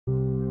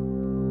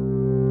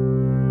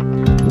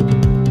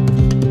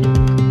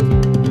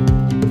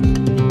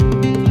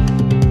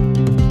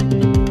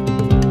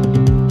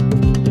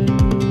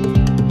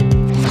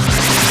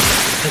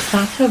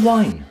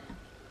wine.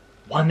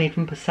 Wine made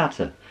from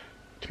Passata.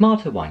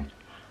 Tomato wine.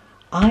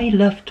 I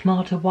love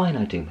tomato wine,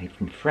 I do, made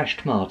from fresh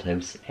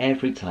tomatoes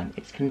every time.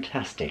 It's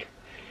fantastic.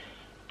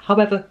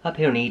 However, up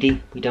here in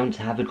Eday, we don't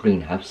have a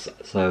greenhouse,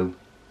 so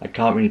I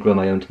can't really grow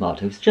my own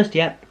tomatoes just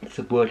yet. It's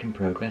a work in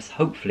progress.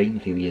 Hopefully, in a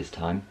few years'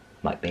 time,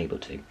 might be able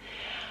to.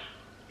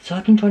 So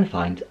I've been trying to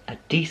find a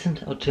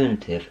decent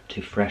alternative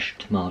to fresh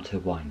tomato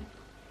wine.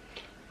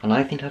 And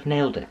I think I've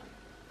nailed it.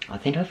 I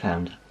think I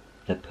found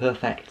the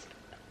perfect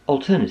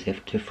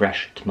alternative to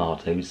fresh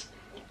tomatoes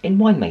in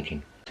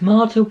winemaking.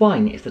 Tomato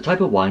wine is the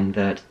type of wine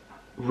that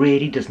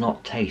really does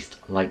not taste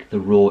like the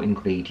raw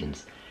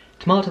ingredients.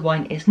 Tomato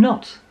wine is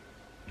not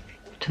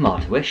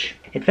tomato-ish.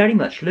 It very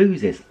much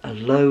loses a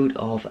load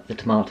of the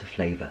tomato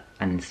flavour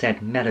and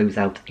instead mellows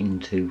out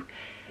into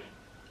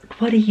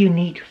quite a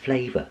unique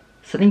flavour.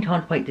 Something I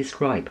can't quite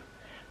describe.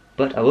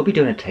 But I will be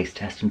doing a taste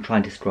test and try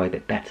and describe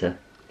it better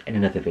in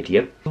another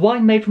video. The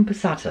wine made from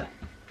Passata.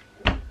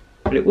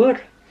 Will it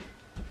work?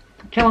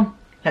 Come on,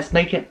 let's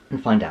make it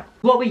and find out.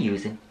 What we're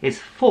using is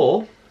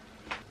 4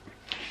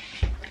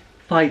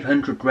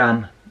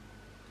 500-gram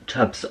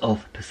tubs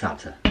of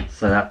Passata.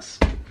 So that's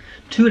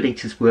 2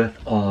 litres worth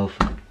of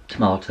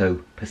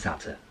tomato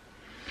Passata.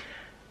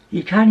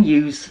 You can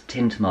use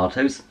tinned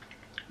tomatoes.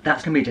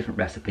 That's going to be a different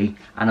recipe,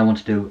 and I want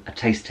to do a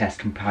taste test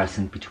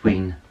comparison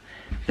between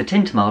the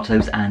tinned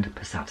tomatoes and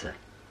Passata.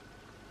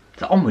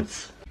 So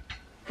onwards.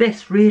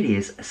 This really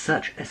is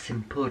such a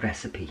simple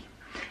recipe.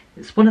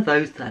 It's one of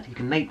those that you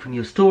can make from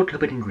your stored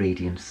cupboard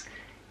ingredients.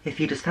 If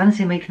you just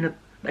fancy making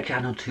a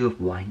gallon or 2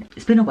 of wine,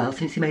 it's been a while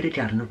since you made a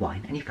gallon of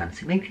wine and you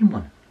fancy making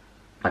one,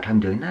 like I'm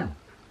doing now.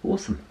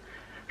 Awesome.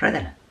 Right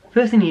then,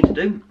 first thing you need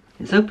to do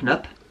is open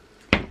up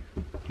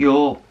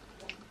your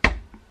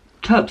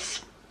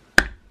tubs,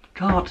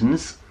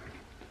 cartons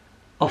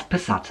of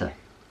Passata.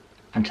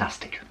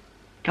 Fantastic.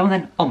 Come on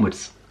then,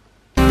 onwards.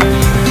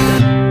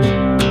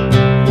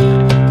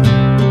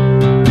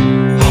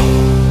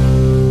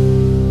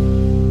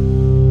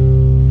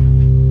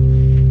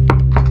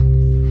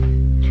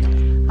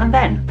 And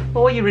then,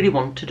 all you really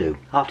want to do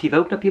after you've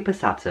opened up your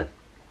Passata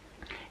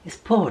is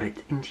pour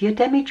it into your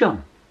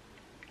demijohn.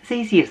 As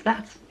easy as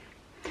that.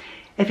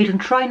 If you can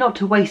try not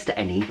to waste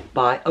any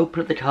by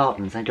opening up the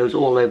cartons and it goes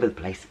all over the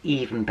place,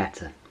 even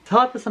better. It's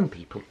hard for some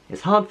people,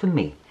 it's hard for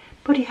me,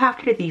 but you have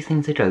to let these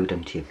things a go,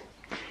 don't you?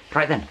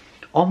 Right then,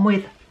 on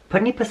with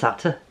putting your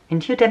Passata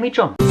into your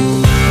demijohn.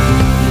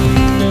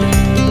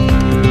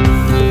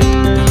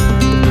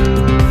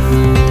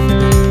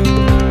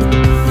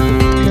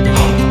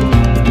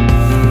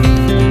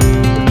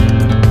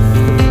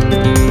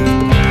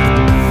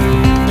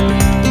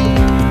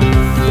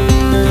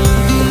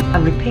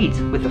 And repeat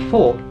with the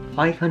 4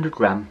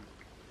 500-gram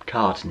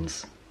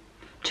cartons.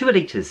 2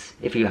 litres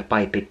if you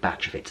buy a big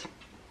batch of it.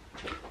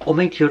 Or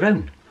make your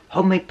own.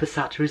 Homemade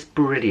Passata is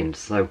brilliant,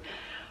 so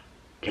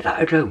give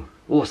that a go.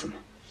 Awesome.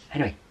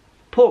 Anyway,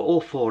 pour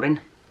all 4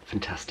 in.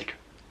 Fantastic.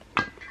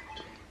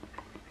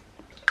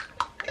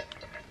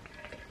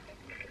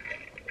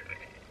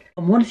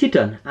 And once you're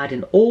done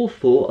adding all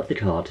 4 of the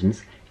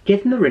cartons,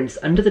 give them a rinse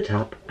under the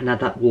tap and add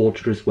that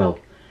water as well.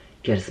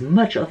 Get as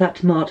much of that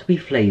tomatoey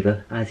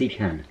flavour as you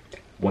can.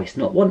 Waste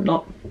not, want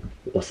not.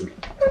 Awesome.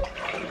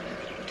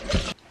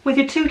 With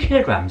your 2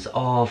 kilograms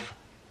of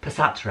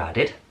Passata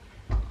added,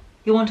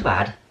 you want to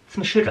add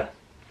some sugar.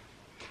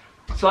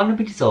 So I'm going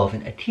to be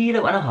dissolving 1.5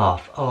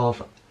 kilos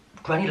of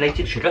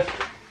granulated sugar,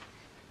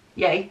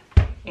 yay,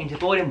 into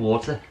boiling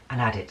water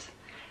and add it.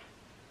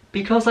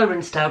 Because I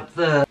rinsed out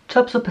the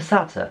tubs of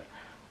Passata,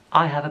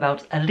 I have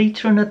about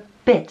 1.5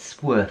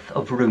 litres worth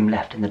of room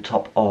left in the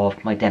top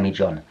of my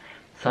demijohn.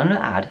 So I'm going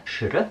to add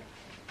sugar,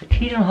 1.5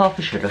 kilos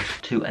of sugar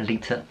to 1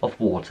 litre of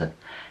water.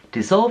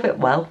 Dissolve it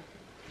well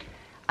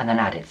and then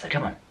add it. So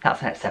come on,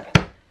 that's the next step.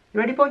 You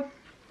ready, boy?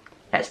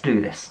 Let's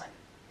do this.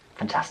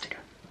 Fantastic.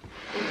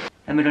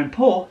 Then we're going to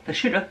pour the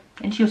sugar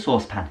into your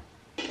saucepan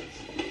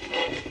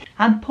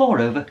and pour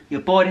over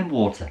your boiling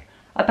water.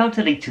 About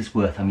 1 litre's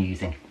worth I'm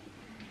using.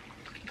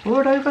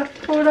 Pour it over,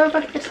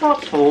 it's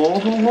hot.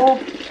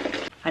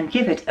 And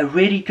give it a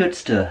really good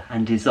stir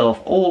and dissolve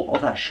all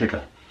of that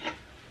sugar.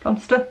 Come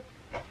on, stir.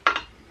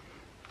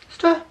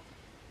 Stir.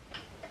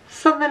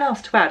 Something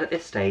else to add at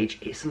this stage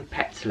is some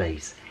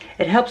pectolase.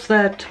 It helps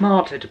the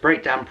tomato to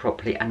break down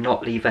properly and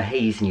not leave a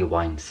haze in your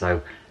wine,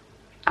 so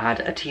add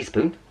a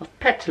teaspoon of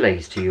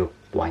pectolase to your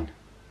wine.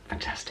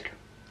 Fantastic.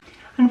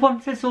 And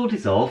once it's all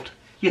dissolved,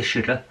 your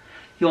sugar,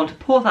 you want to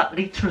pour that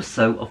litre or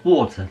so of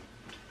water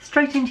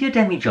straight into your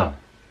demijohn.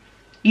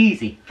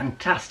 Easy,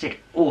 fantastic,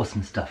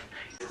 awesome stuff.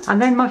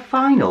 And then my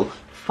final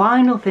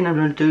thing I'm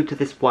going to do to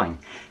this wine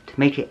to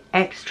make it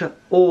extra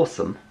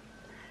awesome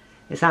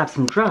is add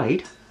some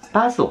dried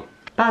basil.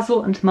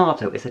 Basil and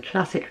tomato is a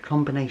classic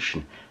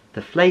combination.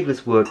 The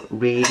flavours work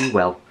really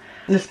well,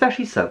 and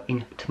especially so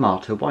in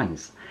tomato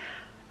wines.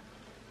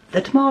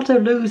 The tomato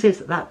loses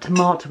that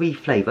tomatoey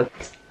flavour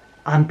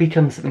and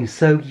becomes something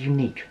so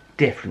unique,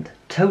 different,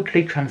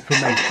 totally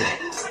transformational.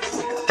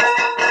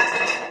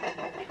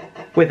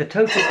 With a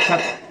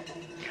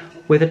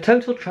with a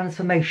total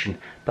transformation,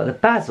 but the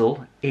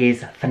basil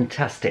is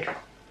fantastic.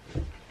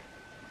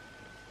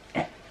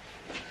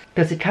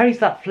 Because it carries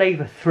that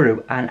flavour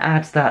through and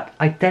adds that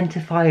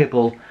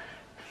identifiable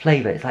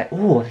flavour. It's like,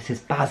 oh, this is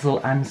basil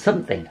and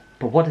something,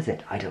 but what is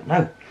it? I don't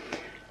know.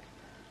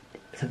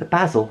 So the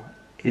basil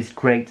is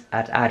great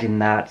at adding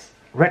that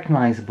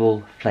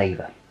recognisable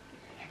flavour,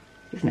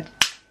 isn't it?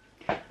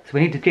 So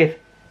we need to give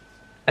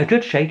a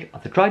good shake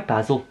of the dried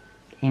basil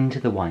into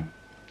the wine.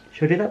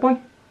 Should we do that, boy?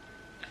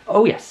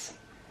 Oh yes,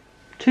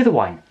 to the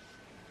wine.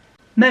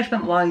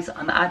 Measurement wise,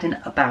 I'm adding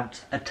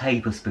about a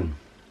tablespoon.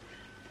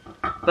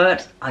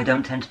 But I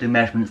don't tend to do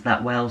measurements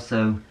that well,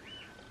 so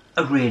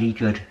a really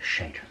good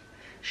shake.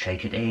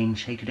 Shake it in,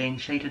 shake it in,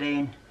 shake it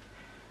in.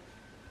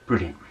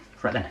 Brilliant.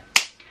 Right then.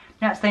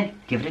 Next then,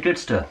 give it a good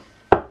stir.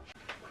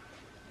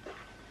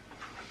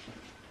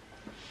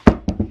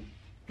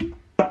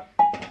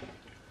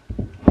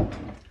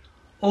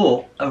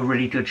 Or a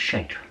really good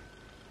shake.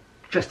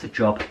 Just a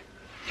job.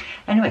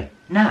 Anyway,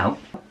 now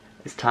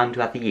it's time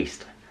to add the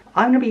yeast.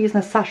 I'm going to be using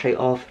a sachet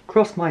of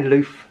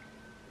CrossMyLoof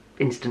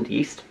instant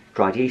yeast,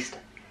 dried yeast.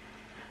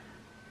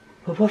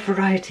 But what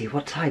variety,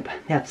 what type?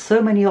 They have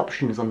so many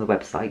options on the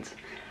website.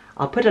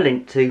 I'll put a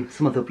link to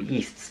some of the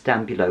yeasts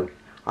down below.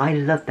 I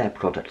love their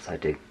products, I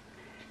do.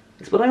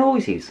 It's what I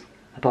always use,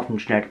 apart from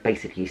generic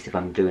basic yeast if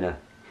I'm doing a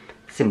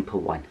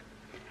simple wine.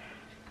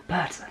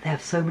 But they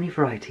have so many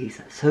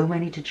varieties, so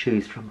many to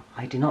choose from,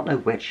 I do not know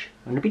which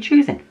I'm going to be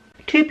choosing.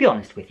 To be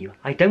honest with you,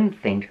 I don't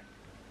think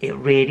it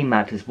really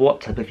matters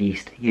what type of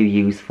yeast you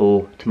use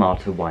for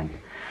tomato wine.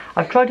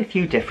 I've tried a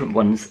few different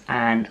ones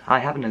and I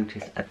haven't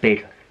noticed a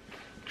big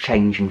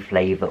change in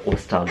flavour or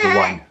style of the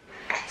wine.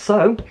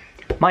 So,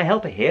 my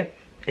helper here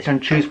is going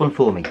to choose one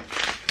for me.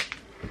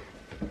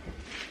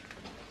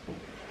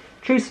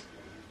 Choose.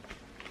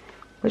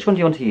 Which one do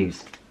you want to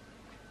use?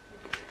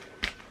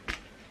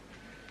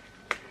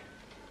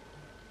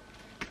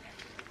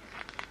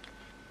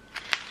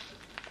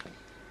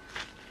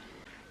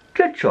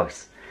 Good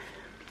choice.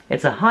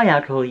 It's a high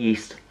alcohol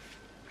yeast.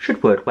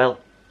 Should work well.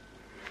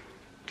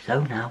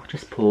 So now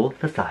just pour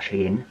the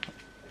sachet in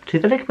to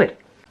the liquid.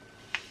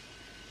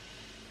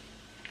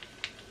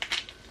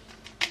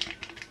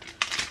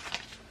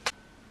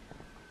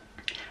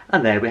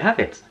 And there we have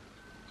it.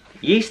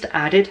 Yeast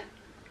added,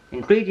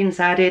 ingredients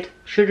added,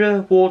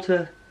 sugar,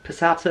 water,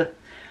 passata.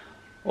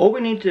 All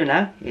we need to do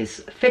now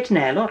is fit an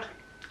airlock,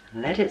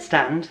 let it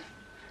stand,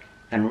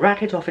 then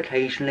rack it off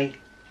occasionally,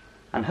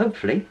 and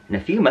hopefully in a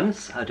few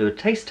months I'll do a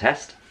taste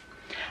test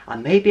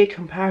and maybe a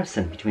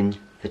comparison between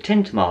the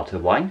tin tomato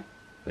wine,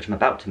 which I'm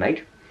about to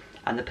make,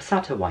 and the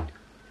Passata wine.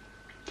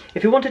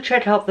 If you want to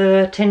check out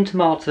the tin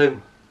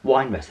tomato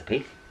wine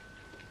recipe,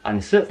 I'll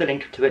insert the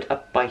link to it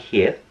up by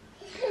here.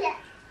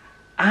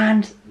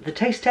 And the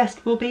taste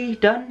test will be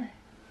done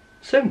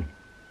soon.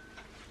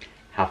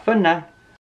 Have fun now.